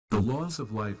The laws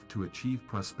of life to achieve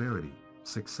prosperity,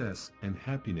 success, and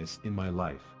happiness in my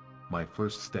life, my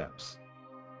first steps.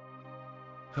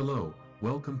 Hello,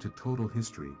 welcome to Total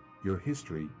History, your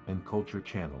history and culture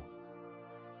channel.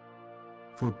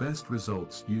 For best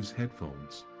results, use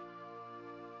headphones.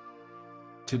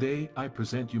 Today I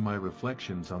present you my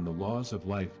reflections on the laws of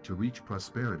life to reach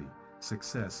prosperity,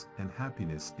 success, and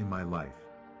happiness in my life,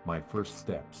 my first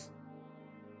steps.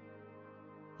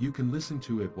 You can listen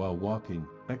to it while walking,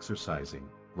 exercising,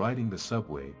 riding the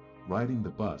subway, riding the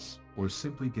bus, or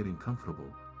simply getting comfortable,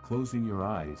 closing your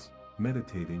eyes,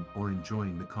 meditating, or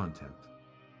enjoying the content.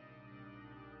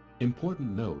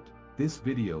 Important note, this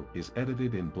video is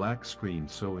edited in black screen,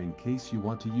 so in case you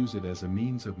want to use it as a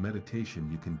means of meditation,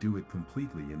 you can do it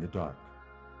completely in the dark.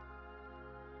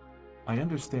 I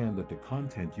understand that the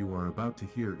content you are about to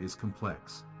hear is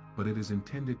complex, but it is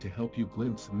intended to help you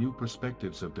glimpse new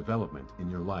perspectives of development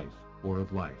in your life, or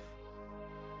of life.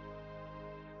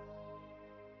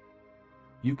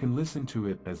 You can listen to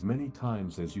it as many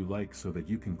times as you like so that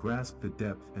you can grasp the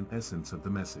depth and essence of the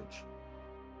message.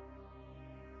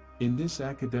 In this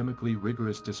academically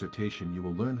rigorous dissertation, you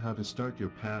will learn how to start your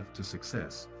path to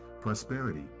success,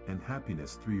 prosperity, and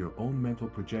happiness through your own mental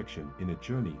projection in a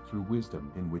journey through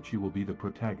wisdom in which you will be the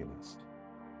protagonist.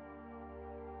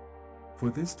 For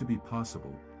this to be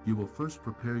possible, you will first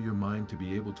prepare your mind to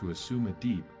be able to assume a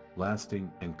deep,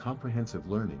 lasting, and comprehensive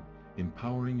learning,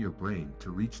 empowering your brain to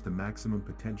reach the maximum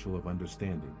potential of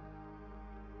understanding.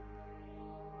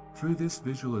 Through this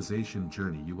visualization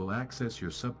journey, you will access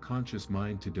your subconscious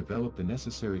mind to develop the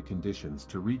necessary conditions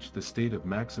to reach the state of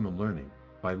maximum learning,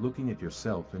 by looking at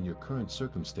yourself and your current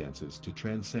circumstances to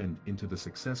transcend into the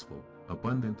successful,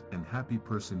 abundant, and happy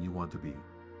person you want to be.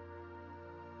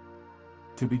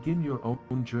 To begin your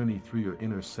own journey through your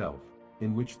inner self,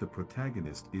 in which the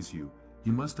protagonist is you,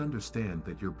 you must understand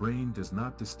that your brain does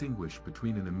not distinguish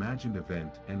between an imagined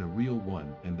event and a real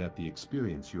one, and that the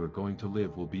experience you are going to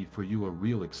live will be for you a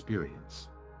real experience.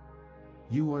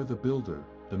 You are the builder,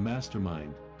 the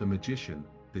mastermind, the magician,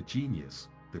 the genius,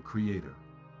 the creator.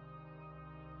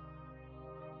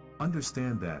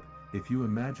 Understand that, if you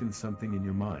imagine something in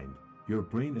your mind, your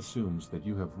brain assumes that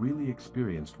you have really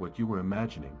experienced what you were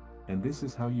imagining, and this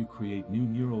is how you create new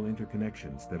neural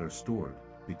interconnections that are stored,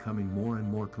 becoming more and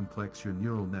more complex your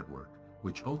neural network,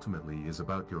 which ultimately is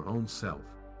about your own self,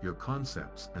 your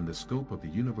concepts, and the scope of the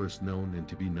universe known and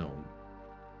to be known.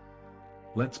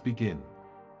 Let's begin.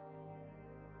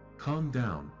 Calm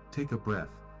down, take a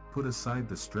breath, put aside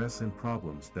the stress and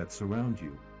problems that surround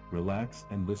you, relax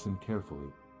and listen carefully.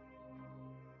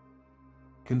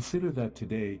 Consider that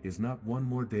today is not one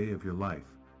more day of your life,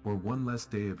 or one less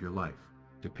day of your life,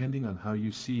 depending on how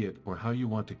you see it or how you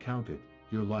want to count it.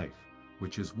 Your life,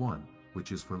 which is one,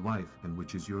 which is for life and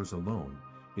which is yours alone,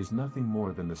 is nothing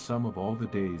more than the sum of all the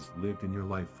days lived in your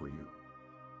life for you.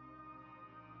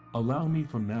 Allow me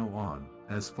from now on,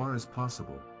 as far as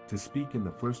possible, to speak in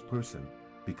the first person,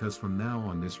 because from now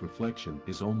on this reflection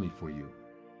is only for you.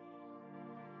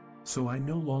 So I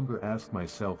no longer ask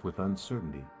myself with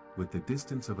uncertainty, with the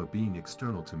distance of a being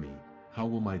external to me, how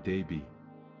will my day be?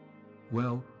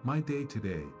 Well, my day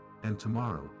today, and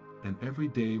tomorrow, and every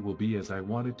day will be as I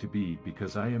want it to be,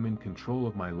 because I am in control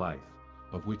of my life,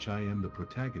 of which I am the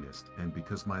protagonist, and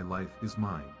because my life is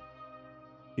mine.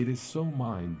 It is so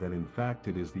mine that in fact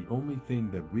it is the only thing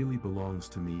that really belongs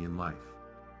to me in life.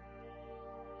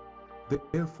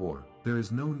 Therefore, there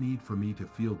is no need for me to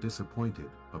feel disappointed,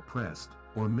 oppressed,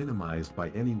 or minimized by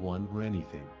anyone or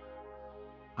anything.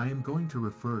 I am going to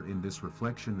refer in this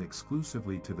reflection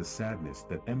exclusively to the sadness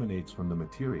that emanates from the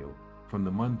material, from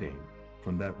the mundane,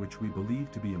 from that which we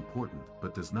believe to be important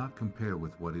but does not compare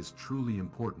with what is truly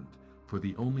important, for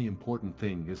the only important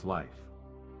thing is life.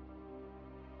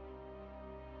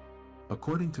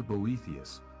 According to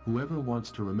Boethius, whoever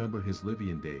wants to remember his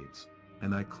Livian days,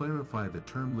 and I clarify the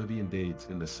term Livian days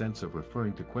in the sense of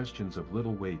referring to questions of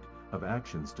little weight, of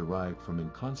actions derived from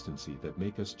inconstancy that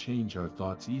make us change our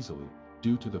thoughts easily,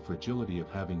 due to the fragility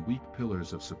of having weak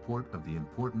pillars of support of the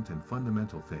important and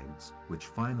fundamental things, which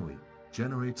finally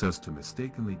generates us to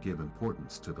mistakenly give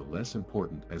importance to the less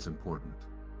important as important.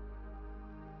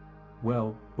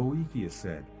 Well, Boethius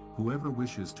said, whoever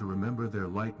wishes to remember their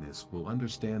lightness will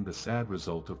understand the sad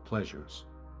result of pleasures.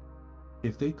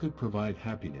 If they could provide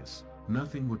happiness,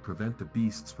 nothing would prevent the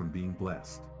beasts from being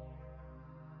blessed.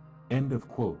 End of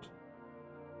quote.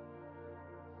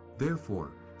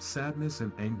 Therefore, sadness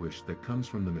and anguish that comes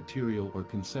from the material or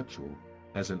conceptual,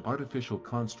 as an artificial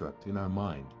construct in our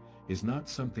mind, is not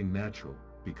something natural,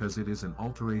 because it is an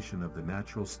alteration of the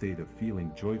natural state of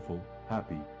feeling joyful,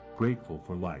 happy, grateful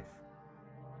for life.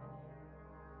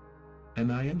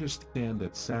 And I understand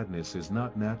that sadness is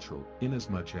not natural,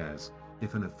 inasmuch as,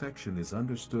 if an affection is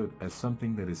understood as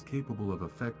something that is capable of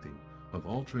affecting, of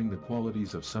altering the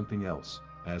qualities of something else,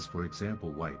 as for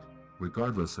example white,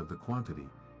 regardless of the quantity,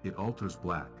 it alters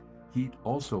black, heat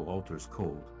also alters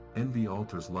cold, envy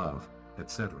alters love,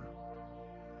 etc.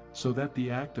 So that the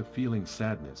act of feeling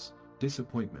sadness,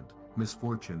 disappointment,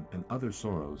 misfortune and other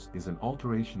sorrows is an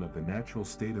alteration of the natural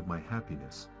state of my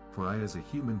happiness, for I as a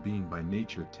human being by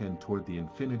nature tend toward the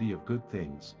infinity of good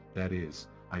things, that is,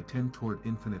 I tend toward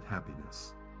infinite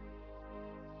happiness.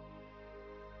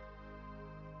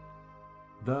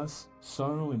 Thus,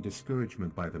 sorrow and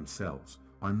discouragement by themselves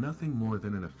are nothing more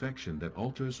than an affection that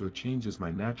alters or changes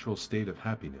my natural state of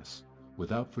happiness,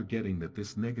 without forgetting that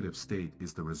this negative state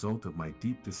is the result of my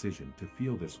deep decision to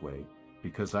feel this way,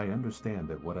 because I understand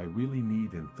that what I really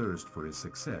need and thirst for is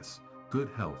success, good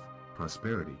health,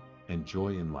 prosperity, and joy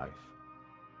in life.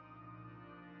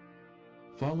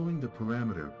 Following the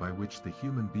parameter by which the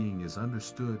human being is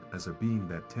understood as a being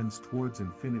that tends towards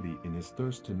infinity in his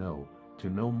thirst to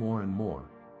know more and more,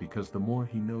 because the more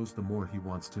he knows the more he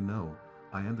wants to know,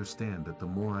 I understand that the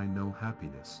more I know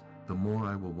happiness, the more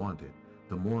I will want it,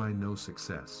 the more I know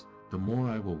success, the more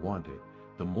I will want it,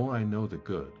 the more I know the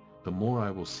good, the more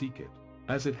I will seek it,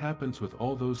 as it happens with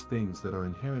all those things that are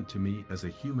inherent to me as a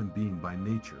human being by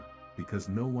nature, because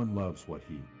no one loves what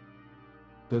he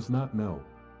does not know.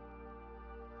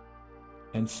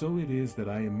 And so it is that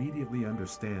I immediately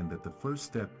understand that the first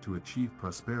step to achieve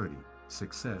prosperity,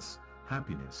 success,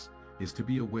 happiness, is to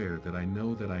be aware that I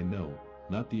know,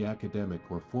 not the academic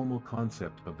or formal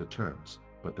concept of the terms,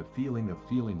 but the feeling of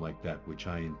feeling like that which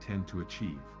I intend to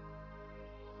achieve.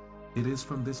 It is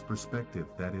from this perspective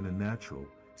that in a natural,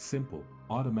 simple,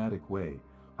 automatic way,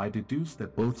 I deduce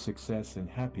that both success and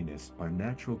happiness are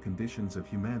natural conditions of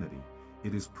humanity.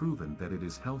 It is proven that it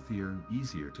is healthier and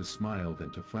easier to smile than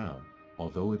to frown,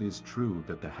 although it is true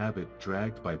that the habit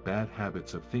dragged by bad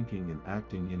habits of thinking and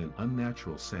acting in an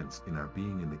unnatural sense in our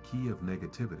being in the key of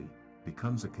negativity,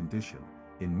 becomes a condition,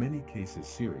 in many cases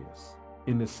serious,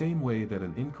 in the same way that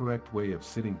an incorrect way of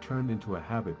sitting turned into a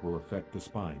habit will affect the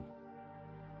spine.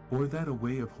 Or that a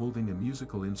way of holding a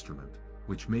musical instrument,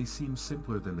 which may seem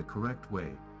simpler than the correct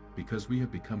way, because we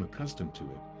have become accustomed to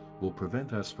it, will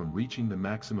prevent us from reaching the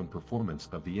maximum performance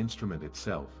of the instrument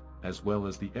itself, as well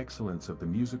as the excellence of the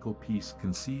musical piece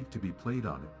conceived to be played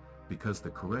on it, because the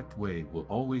correct way will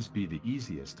always be the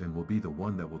easiest and will be the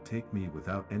one that will take me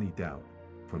without any doubt,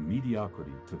 from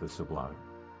mediocrity to the sublime.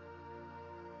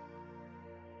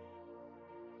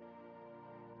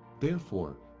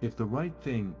 Therefore, if the right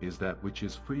thing is that which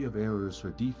is free of errors or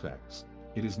defects,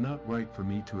 it is not right for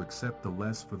me to accept the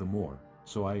less for the more,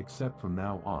 so I accept from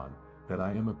now on, that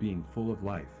I am a being full of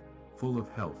life, full of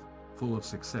health, full of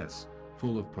success,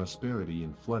 full of prosperity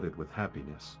and flooded with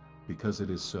happiness, because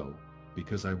it is so,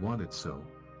 because I want it so,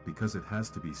 because it has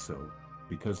to be so,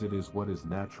 because it is what is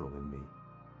natural in me.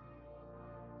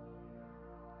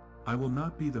 I will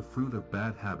not be the fruit of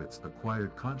bad habits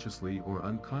acquired consciously or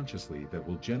unconsciously that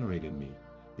will generate in me,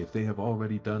 if they have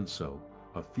already done so,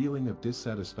 a feeling of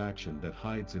dissatisfaction that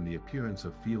hides in the appearance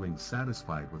of feeling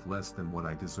satisfied with less than what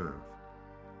I deserve.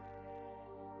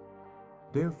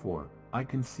 Therefore, I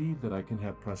conceive that I can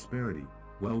have prosperity,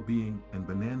 well-being, and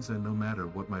bonanza no matter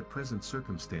what my present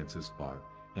circumstances are,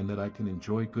 and that I can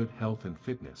enjoy good health and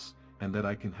fitness, and that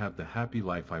I can have the happy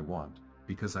life I want,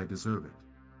 because I deserve it.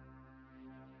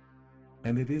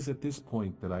 And it is at this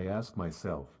point that I ask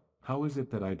myself, how is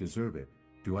it that I deserve it?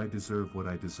 Do I deserve what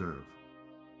I deserve?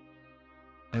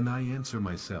 And I answer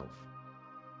myself,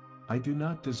 I do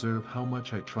not deserve how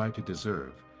much I try to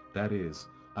deserve, that is,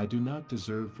 I do not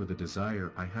deserve for the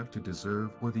desire I have to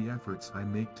deserve or the efforts I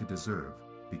make to deserve,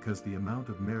 because the amount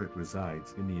of merit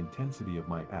resides in the intensity of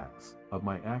my acts, of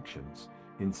my actions,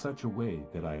 in such a way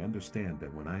that I understand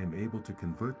that when I am able to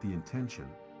convert the intention,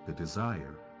 the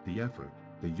desire, the effort,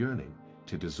 the yearning,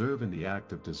 to deserve in the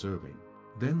act of deserving,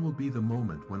 then will be the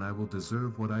moment when I will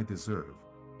deserve what I deserve,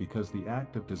 because the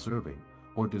act of deserving,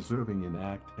 or deserving in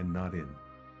act and not in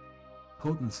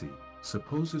potency,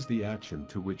 supposes the action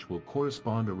to which will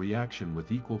correspond a reaction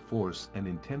with equal force and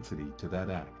intensity to that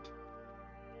act.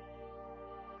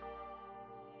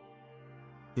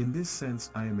 In this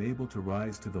sense I am able to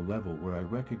rise to the level where I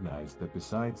recognize that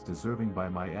besides deserving by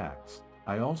my acts,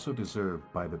 I also deserve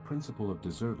by the principle of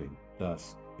deserving.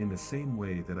 Thus, in the same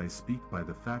way that I speak by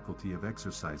the faculty of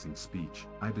exercising speech,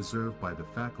 I deserve by the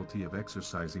faculty of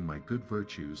exercising my good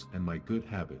virtues and my good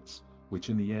habits, which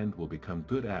in the end will become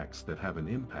good acts that have an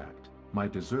impact, my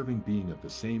deserving being of the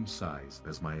same size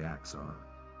as my acts are.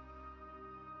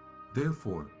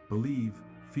 Therefore, believe,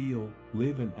 feel,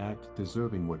 live and act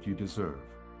deserving what you deserve.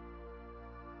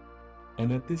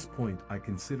 And at this point I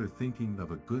consider thinking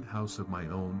of a good house of my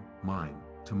own, mine,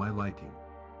 to my liking.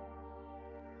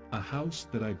 A house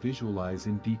that I visualize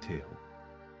in detail.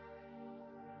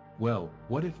 Well,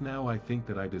 what if now I think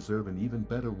that I deserve an even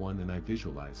better one and I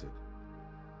visualize it?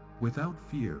 Without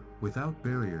fear, without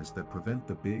barriers that prevent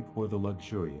the big or the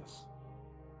luxurious.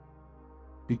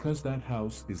 Because that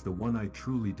house is the one I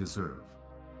truly deserve.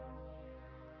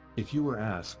 If you were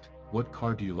asked, what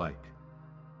car do you like?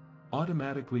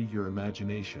 Automatically your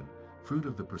imagination, fruit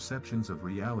of the perceptions of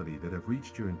reality that have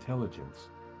reached your intelligence,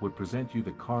 would present you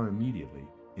the car immediately.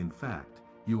 In fact,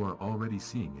 you are already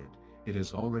seeing it, it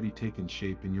has already taken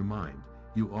shape in your mind,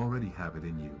 you already have it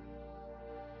in you.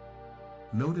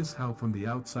 Notice how from the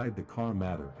outside the car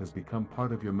matter has become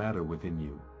part of your matter within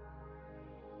you.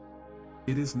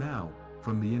 It is now,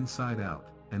 from the inside out,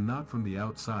 and not from the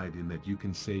outside, in that you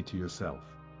can say to yourself,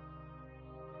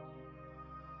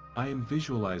 I am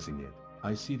visualizing it,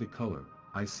 I see the color,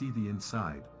 I see the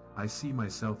inside, I see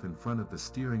myself in front of the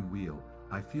steering wheel,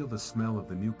 I feel the smell of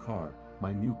the new car,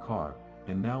 my new car,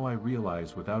 and now I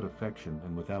realize without affection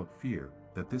and without fear,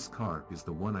 that this car is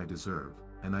the one I deserve,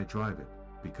 and I drive it,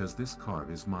 because this car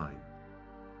is mine.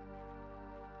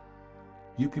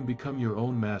 You can become your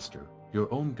own master,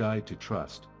 your own guide to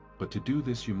trust, but to do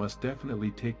this you must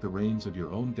definitely take the reins of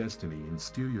your own destiny and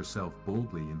steer yourself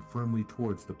boldly and firmly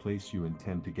towards the place you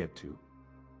intend to get to.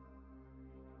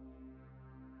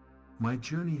 My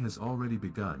journey has already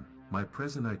begun, my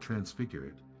present I transfigure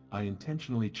it, I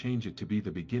intentionally change it to be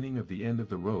the beginning of the end of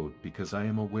the road, because I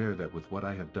am aware that with what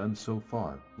I have done so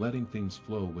far, letting things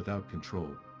flow without control,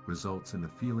 results in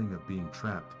a feeling of being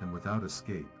trapped and without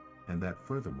escape, and that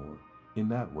furthermore, in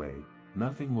that way,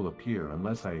 nothing will appear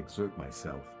unless I exert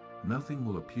myself, nothing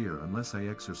will appear unless I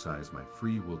exercise my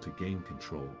free will to gain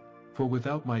control, for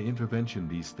without my intervention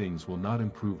these things will not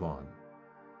improve on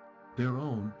their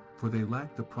own, for they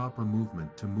lack the proper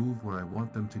movement to move where I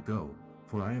want them to go,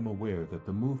 for I am aware that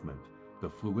the movement, the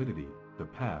fluidity, the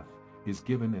path, is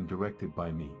given and directed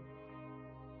by me.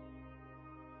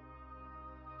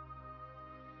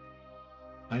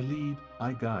 I lead,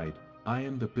 I guide, I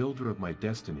am the builder of my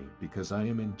destiny, because I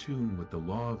am in tune with the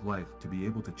law of life to be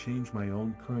able to change my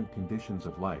own current conditions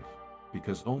of life,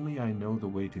 because only I know the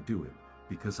way to do it,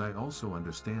 because I also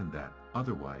understand that,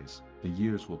 otherwise, the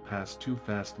years will pass too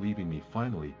fast, leaving me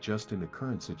finally just in the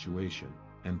current situation,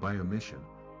 and by omission,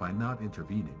 by not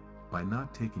intervening, by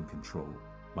not taking control,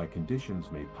 my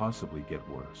conditions may possibly get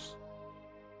worse.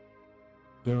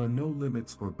 There are no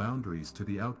limits or boundaries to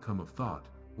the outcome of thought,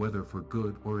 whether for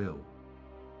good or ill.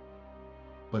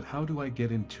 But how do I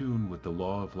get in tune with the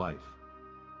law of life?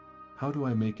 How do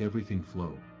I make everything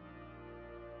flow?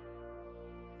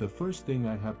 The first thing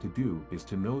I have to do is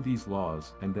to know these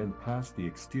laws and then pass the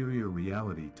exterior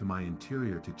reality to my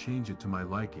interior to change it to my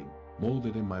liking, mold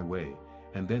it in my way,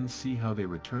 and then see how they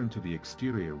return to the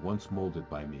exterior once molded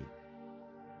by me.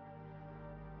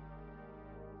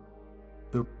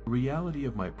 The reality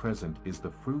of my present is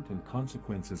the fruit and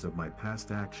consequences of my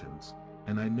past actions,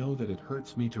 and I know that it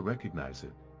hurts me to recognize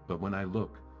it, but when I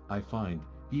look, I find,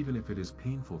 even if it is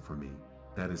painful for me,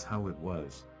 that is how it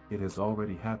was, it has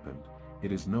already happened,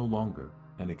 it is no longer,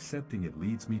 and accepting it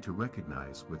leads me to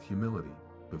recognize with humility,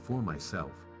 before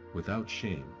myself, without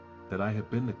shame, that I have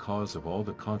been the cause of all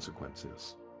the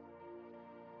consequences.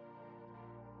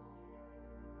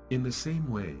 In the same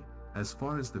way, as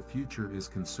far as the future is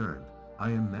concerned, I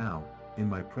am now, in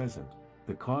my present,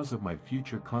 the cause of my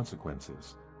future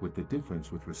consequences, with the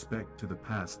difference with respect to the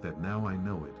past that now I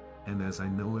know it, and as I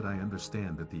know it I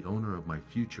understand that the owner of my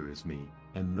future is me,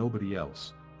 and nobody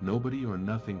else, nobody or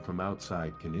nothing from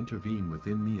outside can intervene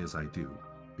within me as I do,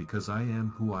 because I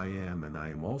am who I am and I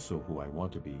am also who I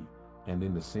want to be, and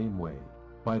in the same way,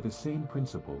 by the same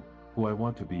principle, who I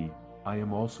want to be, I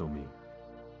am also me.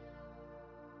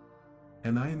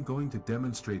 And I am going to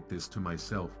demonstrate this to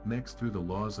myself next through the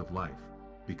laws of life,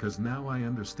 because now I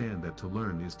understand that to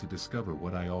learn is to discover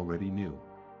what I already knew.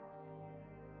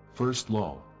 First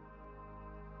law.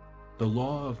 The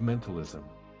law of mentalism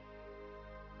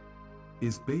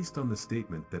is based on the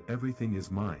statement that everything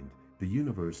is mind, the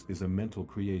universe is a mental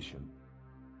creation.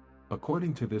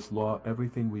 According to this law,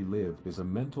 everything we live is a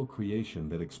mental creation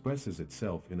that expresses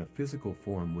itself in a physical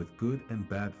form with good and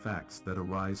bad facts that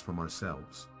arise from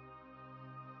ourselves.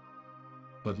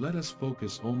 But let us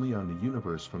focus only on the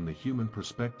universe from the human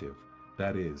perspective,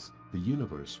 that is, the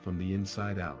universe from the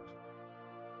inside out.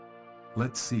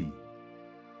 Let's see.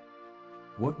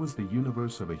 What was the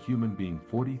universe of a human being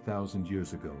 40,000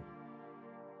 years ago?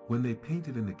 When they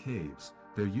painted in the caves,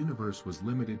 their universe was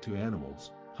limited to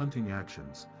animals, hunting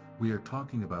actions, we are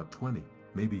talking about 20,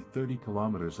 maybe 30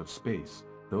 kilometers of space.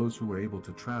 Those who were able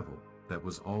to travel, that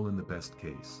was all in the best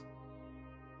case.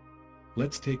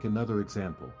 Let's take another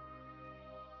example.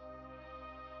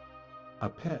 A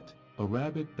pet, a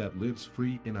rabbit that lives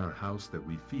free in our house that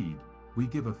we feed, we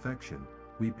give affection,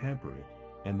 we pamper it,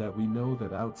 and that we know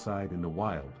that outside in the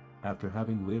wild, after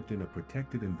having lived in a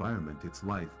protected environment, its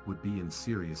life would be in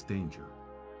serious danger.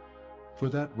 For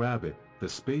that rabbit, the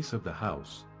space of the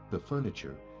house, the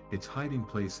furniture, its hiding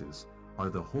places, are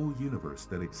the whole universe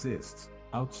that exists.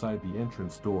 Outside the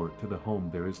entrance door to the home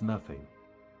there is nothing.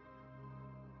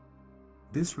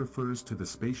 This refers to the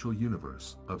spatial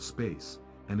universe of space,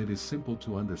 and it is simple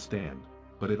to understand,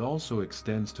 but it also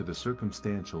extends to the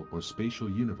circumstantial or spatial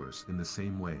universe in the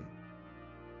same way.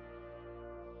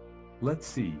 Let's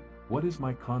see, what is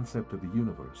my concept of the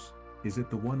universe? Is it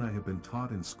the one I have been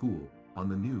taught in school, on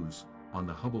the news, on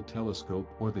the Hubble telescope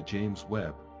or the James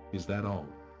Webb? Is that all?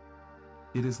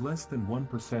 It is less than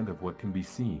 1% of what can be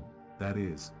seen, that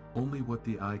is, only what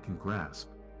the eye can grasp.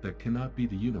 That cannot be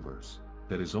the universe,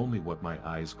 that is only what my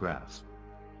eyes grasp.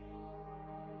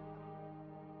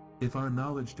 If our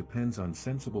knowledge depends on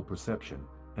sensible perception,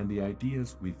 and the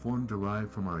ideas we form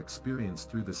derive from our experience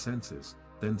through the senses,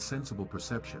 then sensible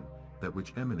perception, that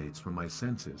which emanates from my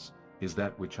senses, is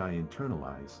that which I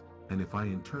internalize, and if I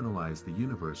internalize the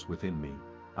universe within me,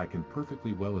 I can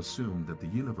perfectly well assume that the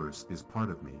universe is part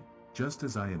of me, just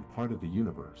as I am part of the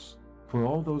universe. For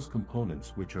all those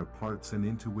components which are parts and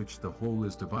into which the whole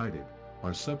is divided,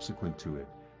 are subsequent to it,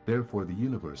 therefore the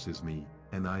universe is me,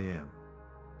 and I am.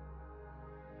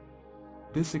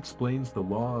 This explains the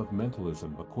law of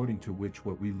mentalism, according to which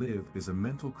what we live is a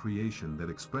mental creation that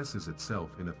expresses itself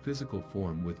in a physical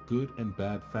form with good and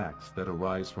bad facts that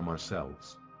arise from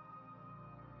ourselves.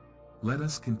 Let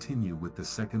us continue with the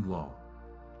second law.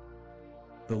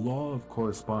 The law of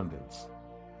correspondence.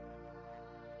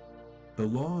 The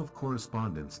law of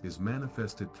correspondence is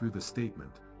manifested through the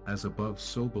statement, as above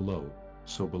so below,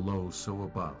 so below so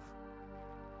above.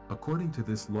 According to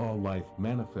this law, life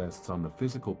manifests on the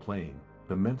physical plane,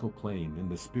 the mental plane and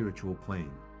the spiritual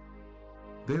plane.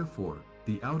 Therefore,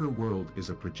 the outer world is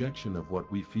a projection of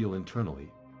what we feel internally.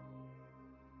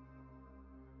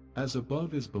 As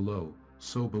above is below,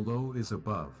 so below is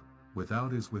above,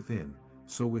 without is within,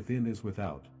 so within is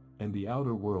without, and the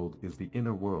outer world is the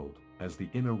inner world, as the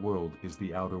inner world is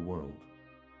the outer world.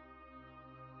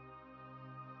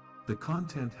 The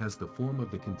content has the form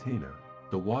of the container,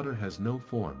 the water has no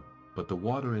form, but the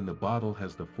water in the bottle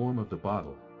has the form of the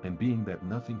bottle, and being that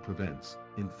nothing prevents,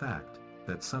 in fact,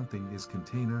 that something is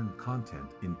container and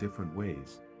content in different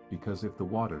ways, because if the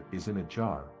water is in a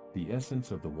jar, the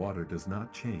essence of the water does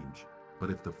not change,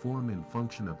 but if the form and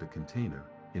function of the container,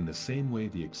 in the same way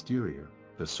the exterior,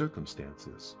 the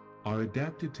circumstances, are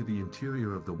adapted to the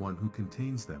interior of the one who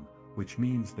contains them, which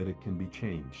means that it can be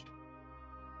changed.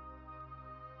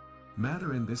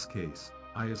 Matter in this case,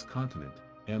 I as continent,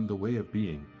 am the way of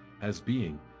being, as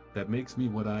being, that makes me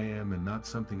what I am and not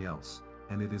something else,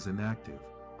 and it is inactive,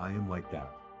 I am like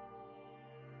that.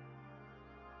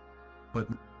 But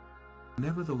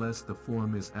nevertheless the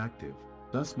form is active,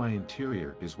 thus my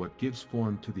interior is what gives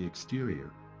form to the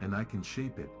exterior, and I can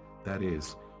shape it, that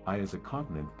is, I as a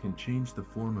continent can change the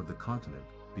form of the continent,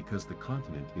 because the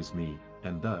continent is me,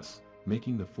 and thus,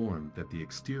 making the form that the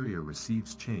exterior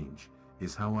receives change,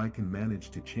 is how I can manage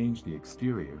to change the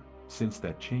exterior, since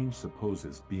that change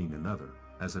supposes being another,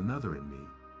 as another in me,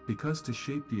 because to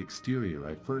shape the exterior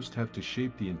I first have to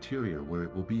shape the interior where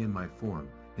it will be in my form,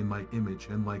 in my image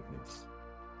and likeness.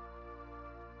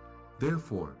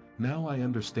 Therefore, now I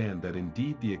understand that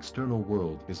indeed the external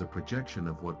world is a projection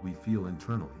of what we feel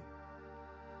internally.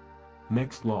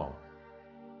 Next law.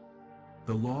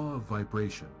 The law of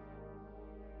vibration.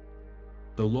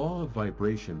 The law of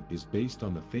vibration is based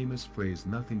on the famous phrase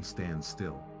 "nothing stands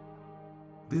still."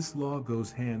 This law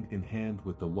goes hand in hand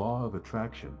with the law of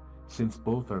attraction, since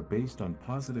both are based on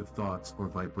positive thoughts or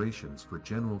vibrations for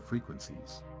general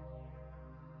frequencies.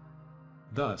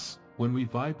 Thus, when we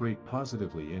vibrate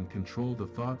positively and control the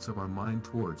thoughts of our mind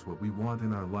towards what we want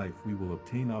in our life, we will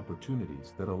obtain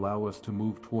opportunities that allow us to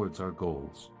move towards our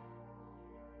goals.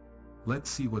 Let's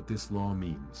see what this law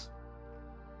means.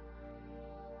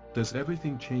 Does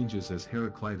everything changes as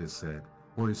Heraclitus said,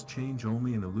 or is change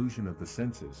only an illusion of the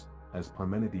senses, as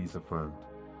Parmenides affirmed?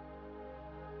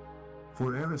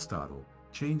 For Aristotle,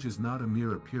 change is not a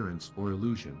mere appearance or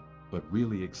illusion, but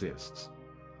really exists.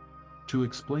 To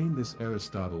explain this,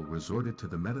 Aristotle resorted to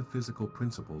the metaphysical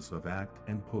principles of act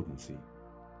and potency.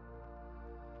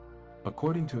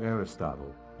 According to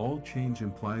Aristotle, all change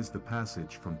implies the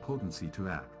passage from potency to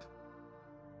act.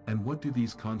 And what do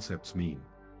these concepts mean?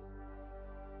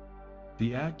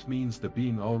 The act means the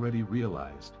being already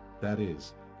realized, that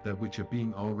is, that which a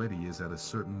being already is at a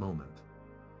certain moment.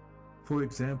 For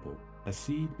example, a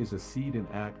seed is a seed in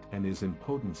act and is in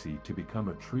potency to become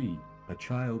a tree, a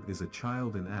child is a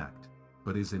child in act,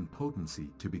 but is in potency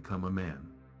to become a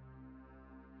man.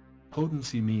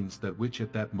 Potency means that which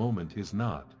at that moment is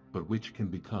not, but which can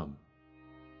become.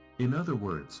 In other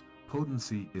words,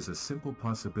 potency is a simple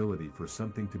possibility for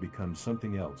something to become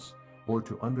something else, or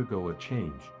to undergo a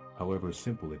change, however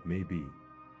simple it may be.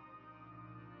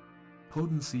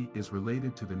 Potency is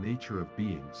related to the nature of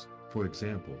beings. For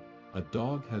example, a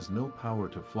dog has no power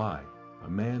to fly, a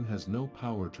man has no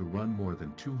power to run more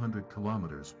than 200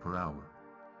 kilometers per hour.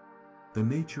 The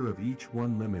nature of each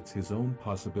one limits his own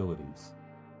possibilities.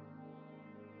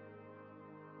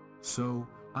 So,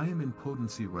 I am in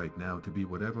potency right now to be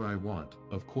whatever I want,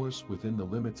 of course within the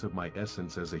limits of my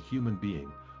essence as a human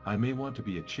being. I may want to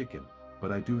be a chicken,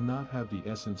 but I do not have the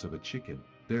essence of a chicken,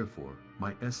 therefore,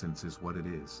 my essence is what it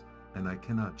is, and I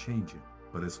cannot change it.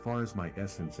 But as far as my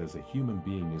essence as a human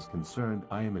being is concerned,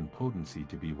 I am in potency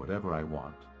to be whatever I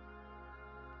want.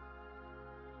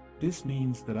 This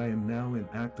means that I am now in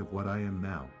act of what I am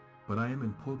now, but I am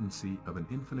in potency of an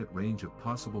infinite range of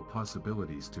possible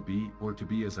possibilities to be or to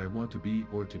be as I want to be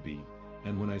or to be,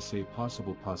 and when I say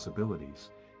possible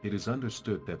possibilities, it is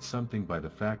understood that something by the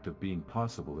fact of being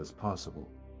possible is possible.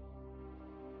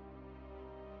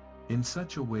 In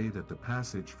such a way that the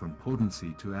passage from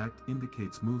potency to act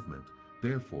indicates movement.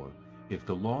 Therefore, if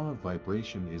the law of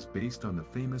vibration is based on the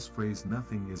famous phrase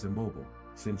nothing is immobile,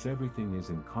 since everything is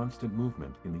in constant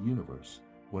movement in the universe,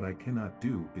 what I cannot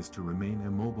do is to remain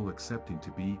immobile accepting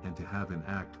to be and to have in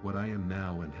act what I am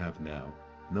now and have now,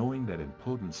 knowing that in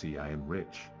potency I am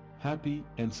rich, happy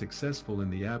and successful in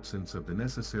the absence of the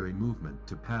necessary movement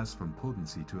to pass from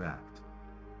potency to act.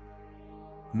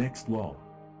 Next law.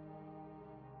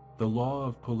 The law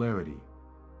of polarity.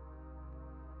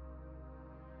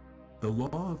 The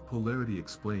law of polarity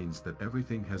explains that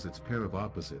everything has its pair of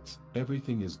opposites,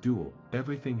 everything is dual,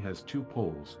 everything has two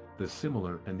poles, the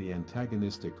similar and the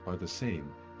antagonistic are the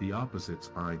same, the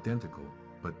opposites are identical,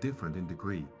 but different in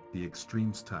degree, the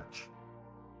extremes touch.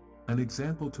 An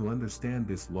example to understand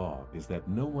this law is that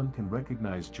no one can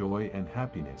recognize joy and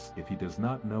happiness if he does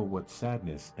not know what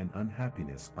sadness and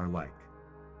unhappiness are like.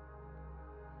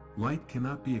 Light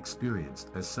cannot be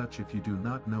experienced as such if you do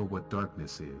not know what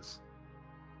darkness is.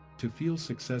 To feel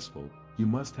successful, you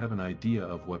must have an idea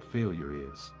of what failure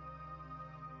is.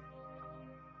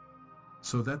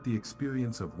 So that the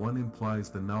experience of one implies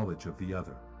the knowledge of the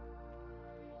other.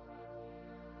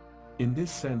 In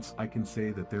this sense I can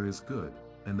say that there is good,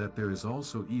 and that there is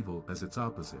also evil as its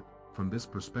opposite. From this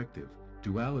perspective,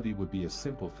 duality would be a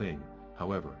simple thing.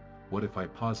 However, what if I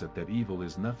posit that evil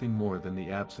is nothing more than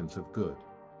the absence of good?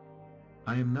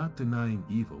 I am not denying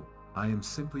evil, I am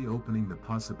simply opening the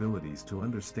possibilities to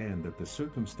understand that the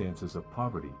circumstances of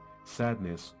poverty,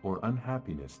 sadness or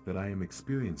unhappiness that I am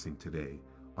experiencing today,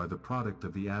 are the product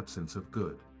of the absence of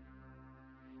good.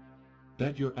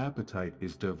 That your appetite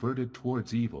is diverted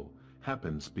towards evil,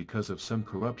 happens because of some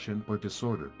corruption or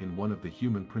disorder in one of the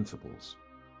human principles.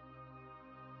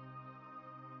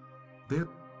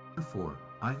 Therefore,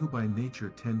 I who by nature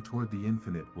tend toward the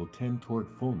infinite will tend toward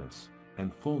fullness,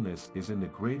 and fullness is in the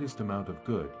greatest amount of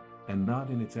good, and not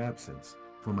in its absence,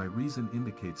 for my reason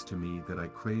indicates to me that I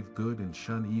crave good and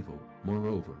shun evil.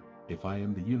 Moreover, if I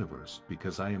am the universe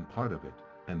because I am part of it,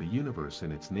 and the universe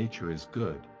in its nature is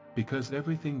good, because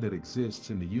everything that exists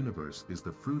in the universe is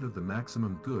the fruit of the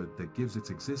maximum good that gives its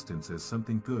existence as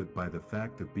something good by the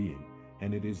fact of being,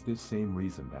 and it is this same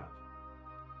reason that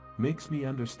makes me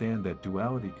understand that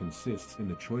duality consists in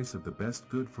the choice of the best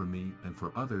good for me and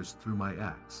for others through my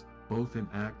acts, both in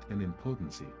act and in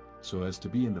potency, so as to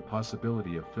be in the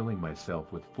possibility of filling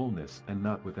myself with fullness and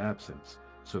not with absence,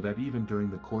 so that even during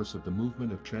the course of the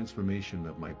movement of transformation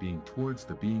of my being towards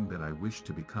the being that I wish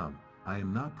to become, I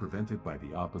am not prevented by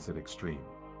the opposite extreme.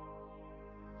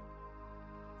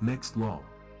 Next law.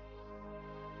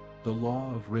 The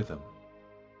law of rhythm.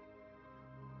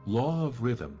 Law of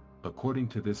rhythm. According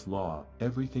to this law,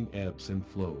 everything ebbs and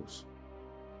flows.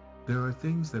 There are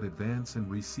things that advance and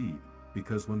recede,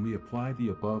 because when we apply the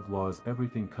above laws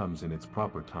everything comes in its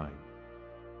proper time.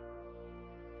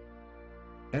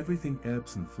 Everything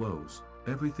ebbs and flows,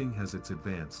 everything has its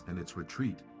advance and its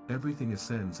retreat, everything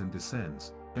ascends and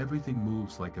descends, everything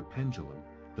moves like a pendulum,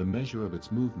 the measure of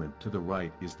its movement to the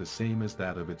right is the same as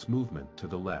that of its movement to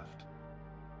the left.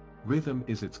 Rhythm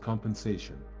is its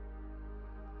compensation.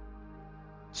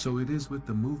 So it is with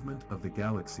the movement of the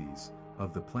galaxies,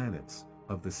 of the planets,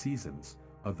 of the seasons,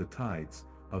 of the tides,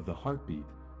 of the heartbeat,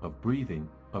 of breathing,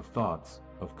 of thoughts,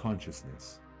 of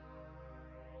consciousness.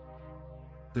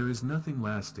 There is nothing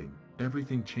lasting,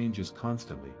 everything changes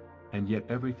constantly, and yet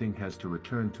everything has to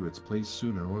return to its place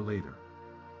sooner or later.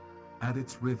 At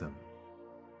its rhythm.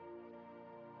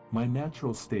 My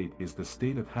natural state is the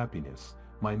state of happiness,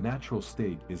 my natural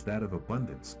state is that of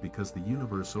abundance because the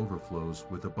universe overflows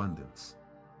with abundance.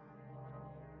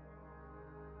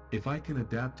 If I can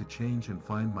adapt to change and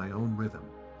find my own rhythm,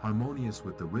 harmonious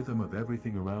with the rhythm of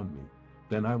everything around me,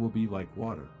 then I will be like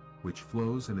water, which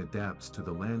flows and adapts to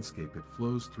the landscape it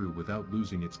flows through without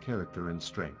losing its character and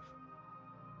strength.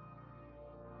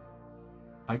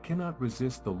 I cannot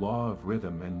resist the law of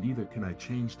rhythm and neither can I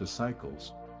change the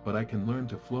cycles, but I can learn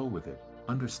to flow with it,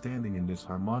 understanding in this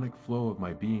harmonic flow of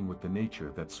my being with the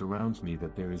nature that surrounds me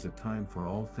that there is a time for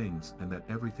all things and that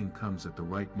everything comes at the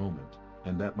right moment,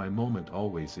 and that my moment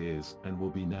always is and will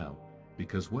be now,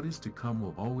 because what is to come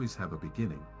will always have a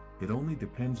beginning, it only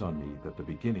depends on me that the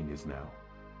beginning is now.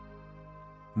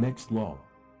 Next law.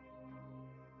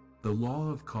 The law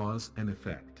of cause and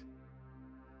effect.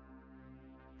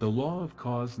 The law of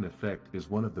cause and effect is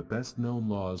one of the best known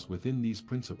laws within these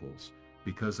principles,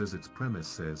 because as its premise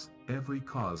says, every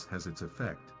cause has its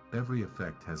effect, every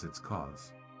effect has its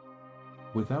cause.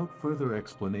 Without further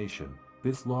explanation,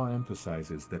 this law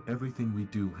emphasizes that everything we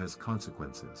do has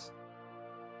consequences.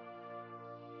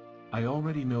 I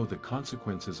already know the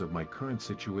consequences of my current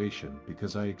situation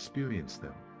because I experience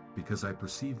them, because I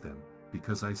perceive them,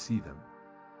 because I see them.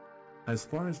 As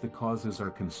far as the causes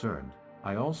are concerned,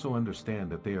 I also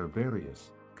understand that they are various,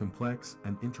 complex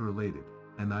and interrelated,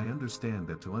 and I understand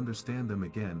that to understand them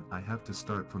again I have to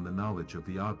start from the knowledge of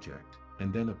the object,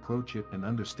 and then approach it and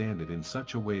understand it in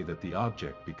such a way that the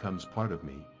object becomes part of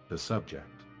me, the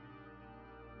subject.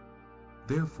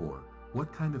 Therefore,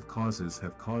 what kind of causes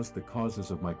have caused the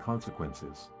causes of my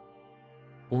consequences?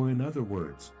 Or in other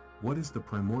words, what is the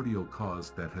primordial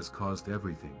cause that has caused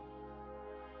everything?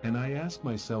 And I ask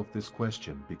myself this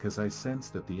question because I sense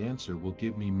that the answer will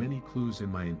give me many clues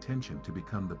in my intention to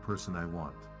become the person I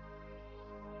want.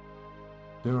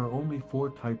 There are only 4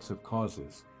 types of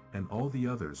causes, and all the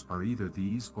others are either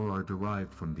these or are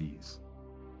derived from these.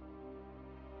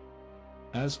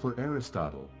 As for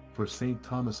Aristotle, for St.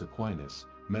 Thomas Aquinas,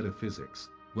 metaphysics,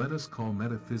 let us call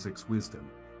metaphysics wisdom,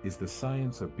 is the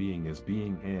science of being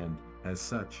and, as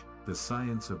such, the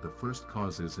science of the first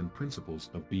causes and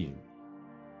principles of being.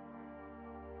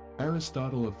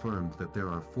 Aristotle affirmed that there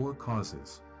are 4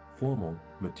 causes, formal,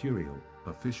 material,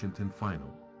 efficient and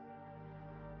final.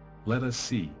 Let us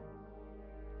see.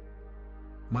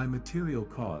 My material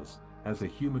cause, as a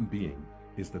human being,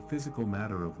 is the physical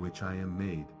matter of which I am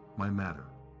made, my matter.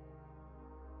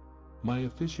 My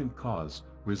efficient cause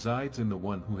resides in the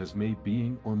one who has made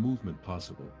being or movement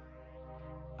possible.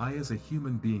 I as a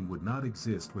human being would not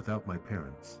exist without my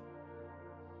parents.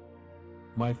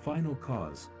 My final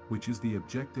cause, which is the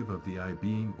objective of the I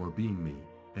being or being me,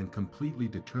 and completely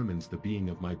determines the being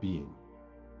of my being.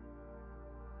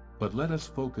 But let us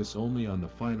focus only on the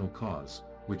final cause,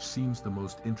 which seems the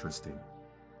most interesting.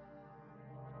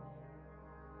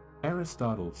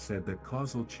 Aristotle said that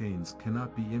causal chains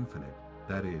cannot be infinite,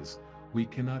 that is, we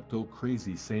cannot go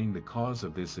crazy saying the cause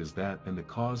of this is that and the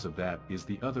cause of that is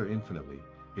the other infinitely,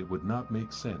 it would not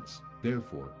make sense,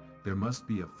 therefore, there must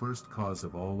be a first cause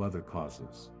of all other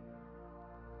causes.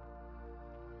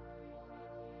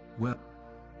 Well,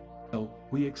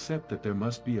 we accept that there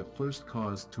must be a first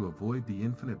cause to avoid the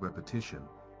infinite repetition,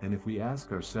 and if we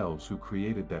ask ourselves who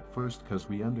created that first cause,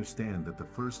 we understand that the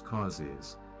first cause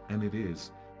is, and it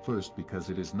is, first because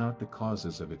it is not the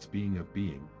causes of its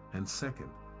being, and second,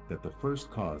 that the first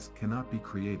cause cannot be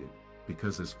created,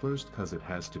 because as first cause it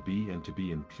has to be and to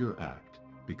be in pure act,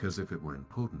 because if it were in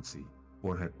potency,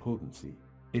 or had potency,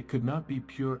 it could not be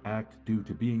pure act due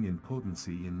to being in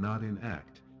potency and not in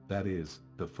act, that is,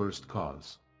 the first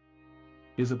cause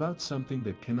is about something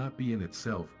that cannot be in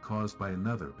itself caused by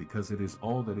another because it is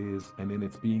all that is, and in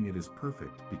its being it is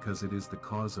perfect because it is the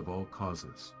cause of all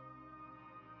causes.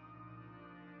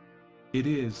 It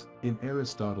is, in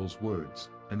Aristotle's words,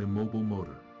 an immobile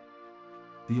motor.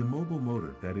 The immobile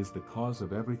motor that is the cause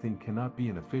of everything cannot be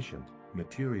an efficient,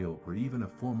 material or even a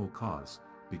formal cause,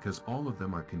 because all of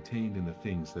them are contained in the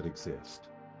things that exist.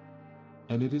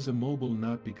 And it is immobile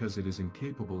not because it is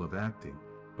incapable of acting,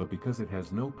 but because it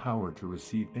has no power to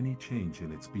receive any change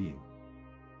in its being.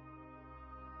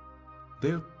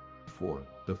 Therefore,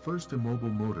 the first immobile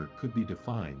motor could be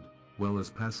defined, well as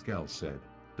Pascal said,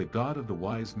 the God of the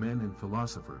wise men and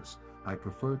philosophers, I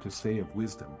prefer to say of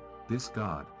wisdom, this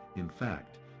God, in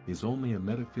fact, is only a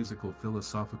metaphysical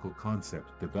philosophical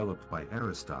concept developed by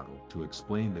Aristotle to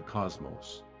explain the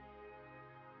cosmos.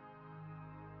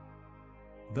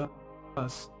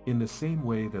 Thus, in the same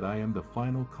way that I am the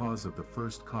final cause of the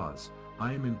first cause,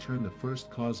 I am in turn the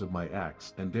first cause of my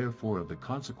acts and therefore of the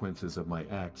consequences of my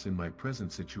acts in my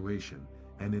present situation,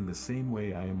 and in the same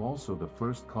way I am also the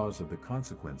first cause of the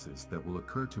consequences that will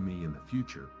occur to me in the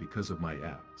future because of my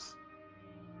acts.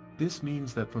 This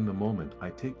means that from the moment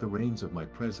I take the reins of my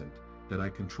present, that I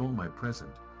control my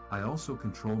present, I also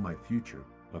control my future,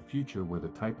 a future where the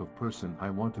type of person I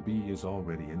want to be is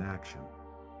already in action.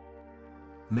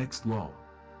 Next law.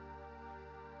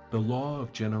 The law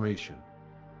of generation.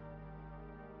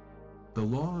 The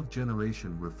law of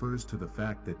generation refers to the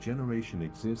fact that generation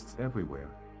exists everywhere.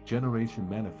 Generation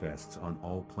manifests on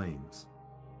all planes.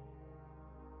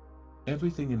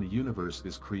 Everything in the universe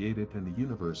is created and the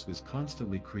universe is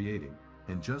constantly creating,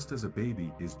 and just as a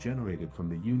baby is generated from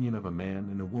the union of a man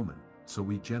and a woman, so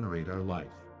we generate our life.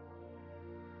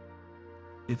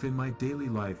 If in my daily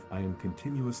life I am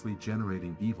continuously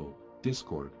generating evil,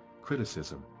 discord,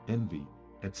 criticism, envy,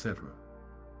 etc.,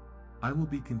 I will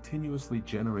be continuously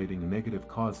generating negative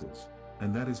causes,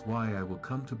 and that is why I will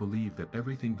come to believe that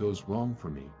everything goes wrong for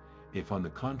me. If on the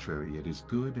contrary it is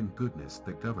good and goodness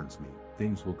that governs me,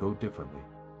 things will go differently.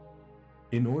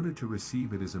 In order to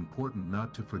receive, it is important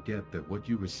not to forget that what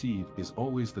you receive is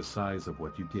always the size of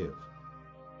what you give.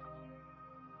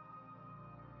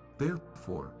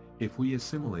 Therefore, if we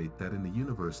assimilate that in the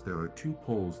universe there are two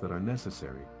poles that are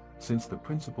necessary, since the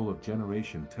principle of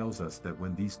generation tells us that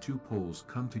when these two poles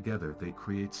come together they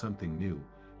create something new,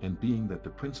 and being that the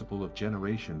principle of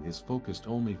generation is focused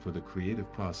only for the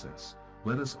creative process,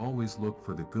 let us always look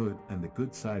for the good and the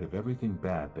good side of everything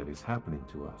bad that is happening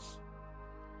to us.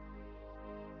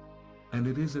 And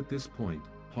it is at this point,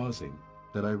 pausing,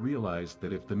 that I realized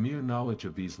that if the mere knowledge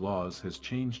of these laws has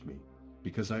changed me,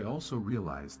 because I also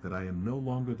realized that I am no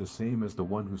longer the same as the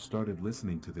one who started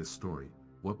listening to this story,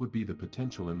 what would be the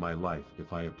potential in my life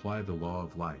if I apply the law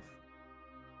of life?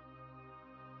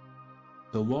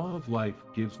 The law of life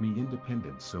gives me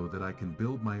independence so that I can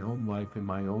build my own life in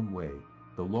my own way.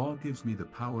 The law gives me the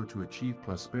power to achieve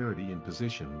prosperity and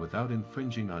position without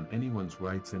infringing on anyone's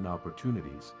rights and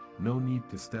opportunities, no need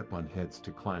to step on heads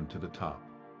to climb to the top.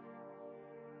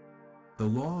 The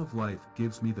law of life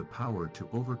gives me the power to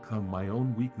overcome my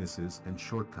own weaknesses and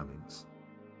shortcomings.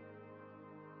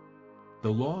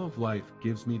 The law of life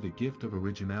gives me the gift of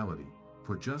originality,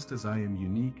 for just as I am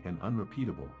unique and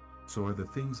unrepeatable, so are the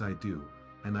things I do,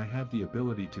 and I have the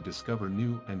ability to discover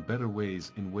new and better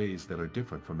ways in ways that are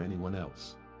different from anyone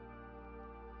else.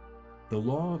 The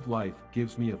law of life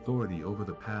gives me authority over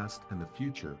the past and the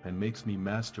future and makes me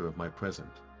master of my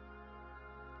present.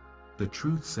 The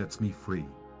truth sets me free.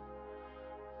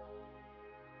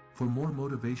 For more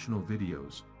motivational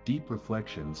videos, deep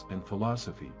reflections and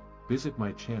philosophy, visit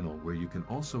my channel where you can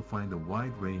also find a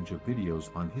wide range of videos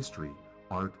on history,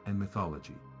 art and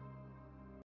mythology.